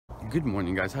Good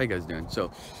morning, guys. How you guys doing?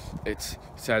 So it's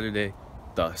Saturday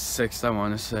the 6th, I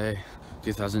want to say,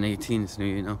 2018. It's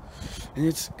new, you know, and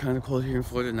it's kind of cold here in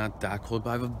Florida. Not that cold,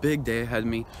 but I have a big day ahead of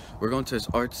me. We're going to this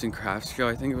arts and crafts show.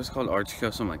 I think it was called arts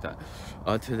show, something like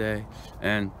that, today.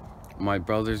 And my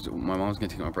mom's gonna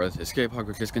take my brother to the skate park.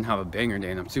 We're just gonna have a banger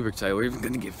day, and I'm super excited. We're even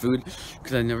gonna get food,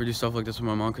 because I never do stuff like this with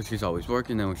my mom, because she's always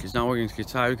working. And when she's not working, she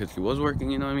gets tired because she was working,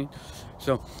 you know what I mean?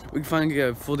 So we can finally get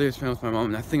a full day to spend with my mom.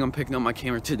 And I think I'm picking up my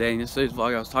camera today. In yesterday's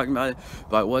vlog I was talking about it,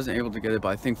 but I wasn't able to get it. But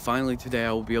I think finally today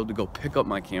I will be able to go pick up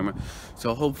my camera.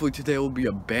 So hopefully today will be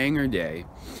a banger day,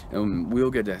 and we'll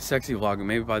get that sexy vlog. And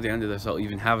maybe by the end of this I'll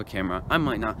even have a camera. I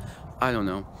might not, I don't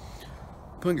know.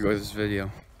 But enjoy this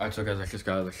video. Alright, so guys, I just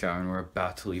got out of the shower and we're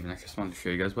about to leave, and I just wanted to show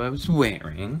you guys what I was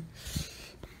wearing.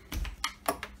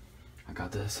 I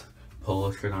got this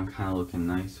polo shirt on, kind of looking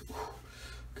nice.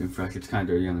 Looking fresh. It's kind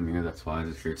of dirty on the mirror, that's why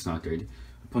the shirt's not dirty.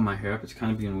 I put my hair up, it's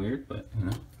kind of being weird, but you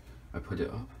know, I put it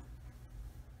up.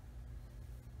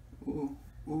 Ooh,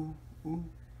 ooh, ooh.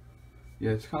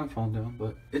 Yeah, it's kind of falling down,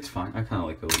 but it's fine. I kind of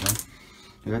like it with them.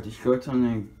 I got these shorts on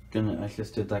there. I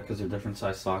just did that because they're different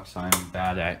size socks. I'm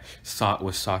bad at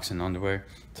with socks and underwear,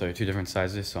 so they're two different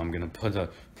sizes. So I'm gonna put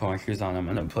my shoes on. I'm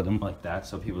gonna put them like that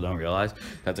so people don't realize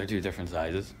that they're two different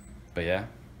sizes. But yeah,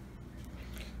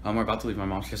 we're about to leave. My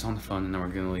mom's just on the phone, and then we're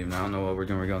gonna leave. And I don't know what we're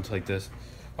doing. We're going to like this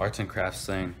arts and crafts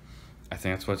thing. I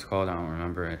think that's what it's called. I don't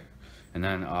remember it. And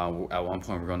then at one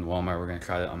point we're going to Walmart. We're gonna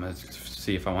try that. I'm gonna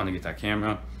see if I want to get that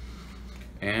camera.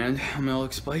 And I'm gonna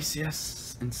look spicy and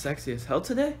sexy as hell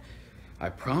today. I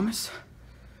promise.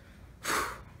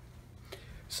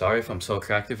 Sorry if I'm so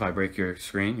attractive. If I break your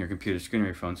screen, your computer screen, or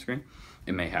your phone screen,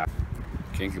 it may happen.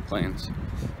 Change your plans.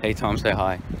 Hey Tom, say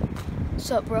hi.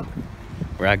 What's up, bro?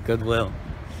 We're at Goodwill.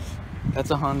 That's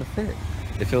a Honda Fit.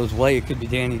 If it was white, it could be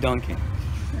Danny Duncan.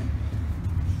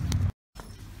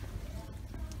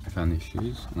 I found these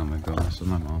shoes, and I'm gonna go mess with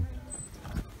my mom.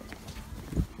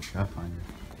 Gotta find her.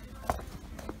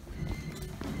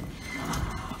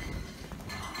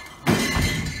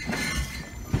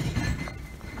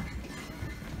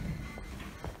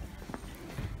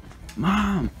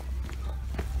 Mom!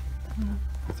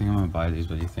 I think I'm gonna buy these.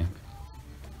 What do you think?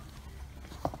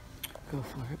 Go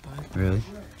for it, bud. Really?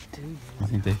 Dude. You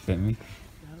think they fit me?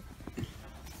 Yep.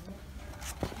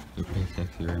 They're pretty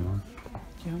sexy, right, Mom?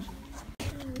 Yeah.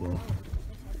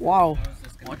 Wow.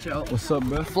 Watch out. What's up,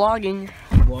 bro? Vlogging.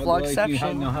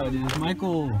 Vlogception. You know how it is,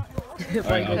 Michael. Because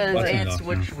Aunt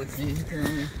switched with you.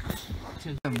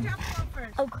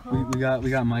 We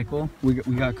got Michael. We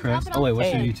got Chris. Oh wait,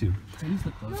 what's your YouTube?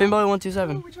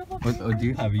 Finboy127. What do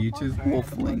you have a YouTube?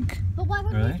 Wolf Link. But why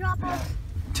would Really? we drop off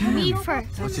me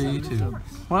first? What's your YouTube?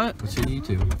 What? What's your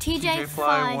YouTube?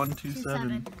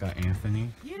 TJ527. Got Anthony.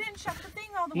 You didn't check the thing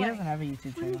all the He way. doesn't have a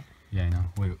YouTube channel. Yeah, I know.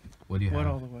 Wait, what do you have? What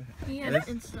all the way? He has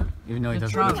Insta. Even though he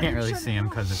doesn't, we can't really see him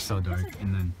because it's so dark.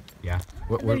 And then, yeah,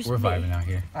 we're vibing out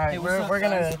here. Alright, we're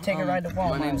gonna take a ride to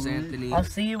Walmart. My name's Anthony. I'll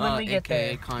see you when we get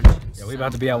there. Conscience. Yeah, we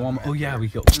about to be at Walmart. Oh yeah, we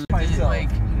go. We did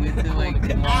like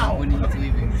when he was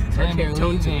leaving. Tim, you're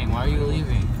leaving. Why are you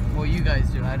leaving? Well, you guys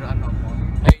do. I don't know.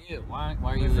 Hey, you. Why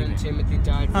are you My friend leaving? Timothy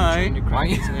died from Hi. trying to crack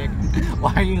his neck.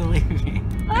 Why are you leaving?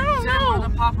 I don't know. The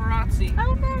paparazzi. I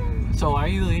don't know. So why are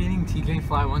you leaving? TJ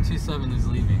Fly 127 is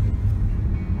leaving.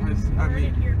 I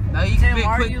mean, now you can Tim,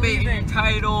 why are you clickbait your leaving?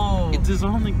 title. It's his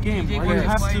only game. Why do you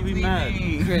have to be mad?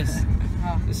 Chris.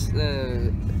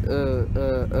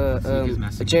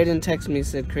 Jaden texted me,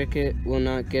 said Cricket will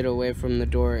not get away from the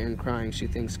door and crying. She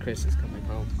thinks Chris is coming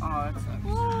home. Oh, that's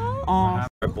Aw.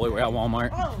 Boy, we're at Walmart.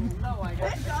 Oh, no, I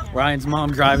guess. Ryan's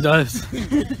mom drive us.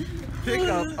 Pick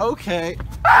up. Okay.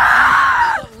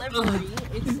 That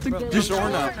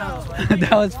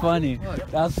was funny.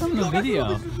 That was from the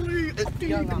video.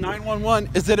 911.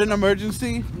 Is it an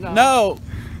emergency? No.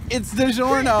 It's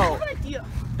DiGiorno. Good idea.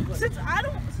 Since I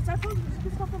post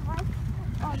this stuff on my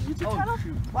YouTube channel,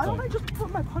 why don't I just put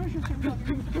my Punisher thing on?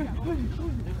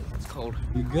 It's cold.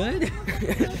 You good?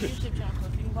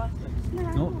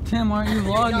 No, Tim, why aren't you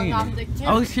vlogging?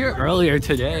 I was here earlier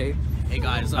today. Hey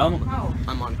guys, I'm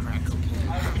on crack cocaine.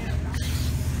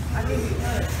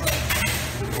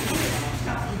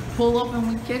 Pull up and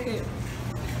we kick it.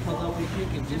 Pull up and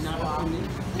kick it. Just not up to me.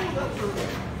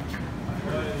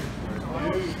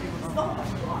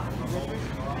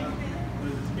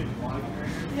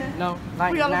 No, We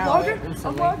not got a now. vlogger, a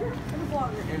Instantly. vlogger, and a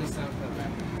vlogger. And a SoundCloud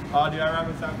rap. Oh, dude, I rap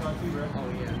with SoundCloud too, bro. Oh,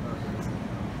 yeah.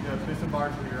 Yeah, spit some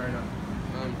bars for me right now.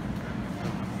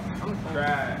 I'm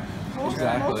Trash. Most of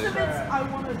it's I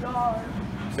wanna die.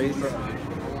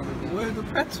 Where are the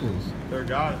pretzels? They're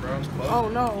gone, bro. I'm close. Oh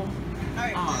no.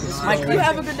 Mike, You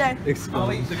have a good day.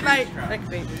 Exposed. Night.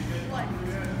 clickbait.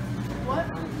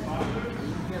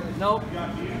 Nope.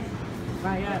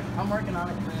 Not yet. I'm working on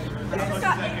it.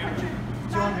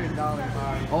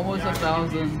 $200. Almost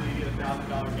 1,000.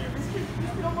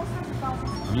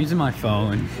 I'm using my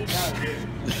phone.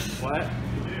 What?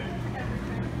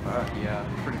 Yeah,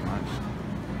 pretty much.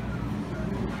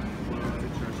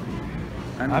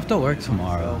 I have to work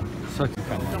tomorrow. Such a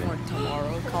kind Don't work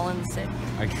tomorrow. Call in sick.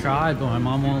 I tried, but my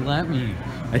mom won't let me.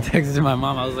 I texted my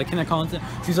mom. I was like, "Can I call in sick?"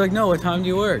 She's like, "No. What time do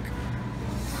you work?"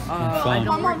 I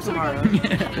don't work tomorrow.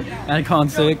 And I call in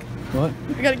sick. What?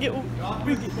 I gotta get.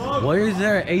 Where is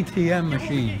there an ATM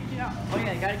machine? Oh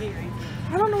yeah, you gotta get your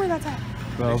ATM. I don't know where that's at.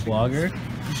 Bro, vlogger?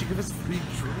 You should give us free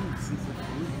drinks.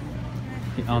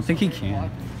 I don't think he can.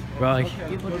 Bro, like,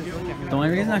 the only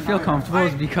reason I feel comfortable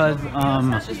is because,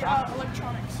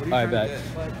 Electronics. I bet.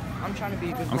 I'm trying to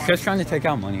be a good I'm just trying to take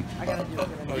out money. I gotta do it.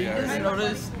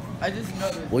 I just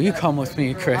noticed. Will you come with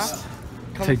me, Chris?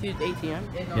 Come To- to the ATM.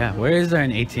 Yeah, where is there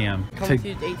an ATM? Come To- to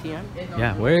the ATM.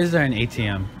 Yeah, where is there an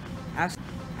ATM?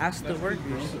 Ask the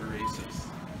workers.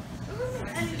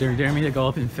 Dare me to go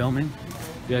up and film it?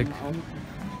 Be like,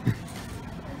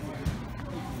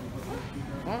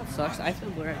 Well, it sucks. I feel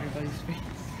blur at everybody's face.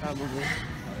 Probably.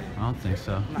 I don't think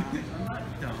so.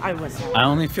 I wouldn't. I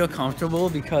only feel comfortable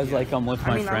because, like, I'm with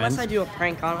my I mean, friends. unless I do a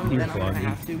prank on them, You're then I'm gonna vlogging.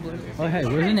 have to blur. Oh, hey,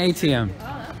 where's an ATM?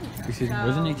 Excuse me,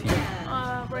 where's an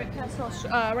ATM? Right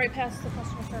past the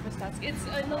customer service desk. It's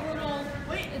in the little.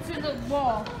 It's in the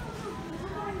wall.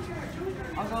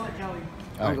 I'll go with Joey.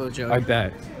 I'll go with Joey. I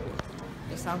bet.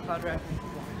 The SoundCloud rapper.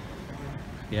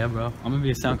 Yeah, bro. I'm gonna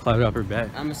be a SoundCloud rapper, bet.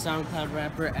 I'm a SoundCloud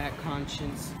rapper at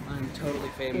Conscience. I'm totally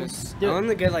famous. Dude, I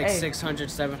only get like hey,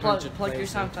 600, 700 Plug your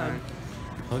plays at a SoundCloud. time.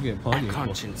 Plug it. At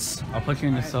Conscience. I'll put you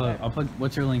in the sub. I'll put.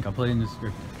 What's your link? I'll put it in the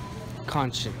script.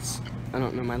 Conscience. I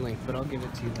don't know my link, but I'll give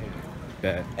it to you later.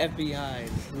 Bet. FBI,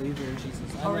 believer in Jesus.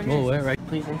 Oh, wait, right.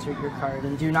 Please insert your card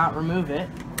and do not remove it.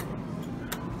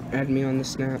 Add me on the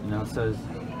snap. Now it says.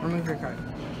 Remove your card.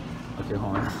 Okay,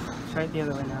 hold on. Try it the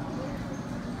other way now.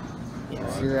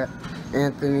 See that?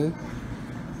 Anthony.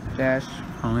 Dash.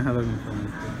 I only have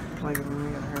everything. Like, we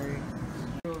gotta hurry.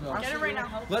 Get it right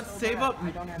now. Let's save up,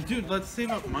 dude. Let's save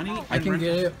up money. I can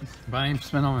get it, but I ain't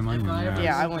spend all my money on there.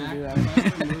 Yeah, I wouldn't do that.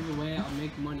 Move away, I'll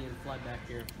make money and fly back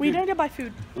here. We need to buy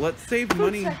food. Let's save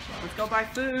money. Let's go buy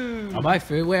food. I'll buy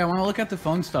food. Wait, I want to look at the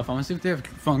phone stuff. I want to see if they have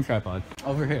phone tripod.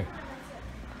 Over here.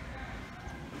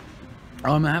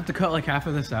 Oh, I'm gonna have to cut like half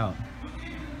of this out.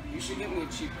 You should get me a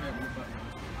cheap pair of earbuds.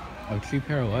 A cheap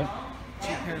pair of what?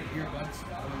 Cheap pair of earbuds.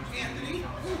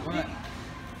 What?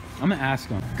 I'm gonna ask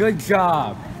him. Good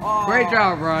job. Great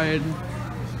job, Ryan.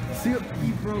 See, you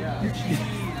broke your cheese.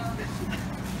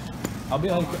 I'll be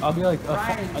like,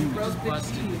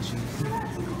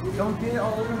 don't get it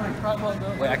all over my tripod,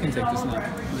 bro. Wait, I can take this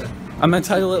now. I'm gonna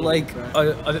title it like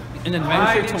an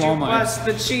adventure to Walmart. Bust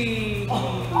the cheese.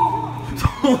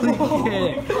 Holy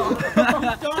shit.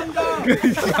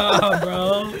 Good job,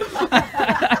 bro.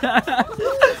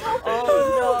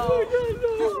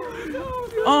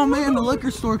 Oh man, the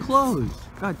liquor store closed.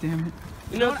 God damn it.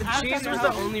 You know, the cheese was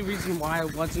the only reason why I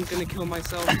wasn't gonna kill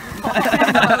myself.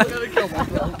 I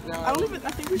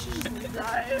think we should just leave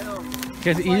that.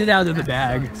 Just eat it out of the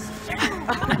bag.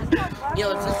 Yo,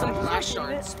 let's just some glass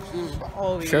shards.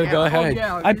 Sure, go ahead.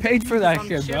 I paid for that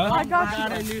shit, bro. I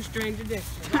got you. a new string today.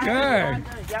 Sure.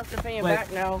 You have to pay him Wait.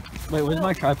 back now. Wait, where's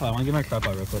my tripod? I want to get my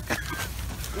tripod real quick.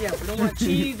 Yeah, we don't want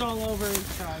cheese all over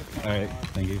his tripod. All right,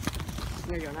 thank you.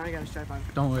 There you go, now you got a tripod.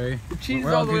 Don't worry. Cheese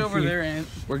We're all the way Gucci. over there, Ant.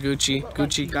 We're Gucci.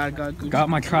 Gucci, God, Gucci. Got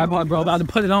my tripod, bro. About to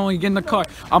put it on when you get in the car.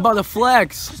 I'm about to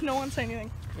flex. Just no one say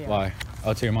anything. Yeah. Why?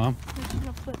 Oh, to your mom?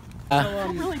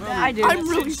 I'm really bad. I do. I'm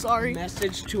really sorry.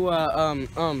 Message to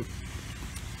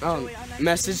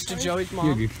message to Joey's You're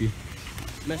mom. Gucci.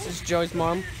 Message to Joey's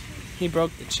mom. He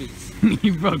broke the cheese.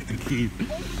 You broke the key.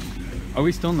 Are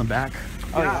we still in the back?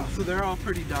 Yeah, so they're all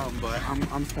pretty dumb, but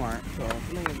I'm smart. So.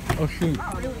 Oh shoot.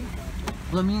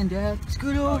 Let me in, Dad.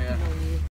 Scoot over.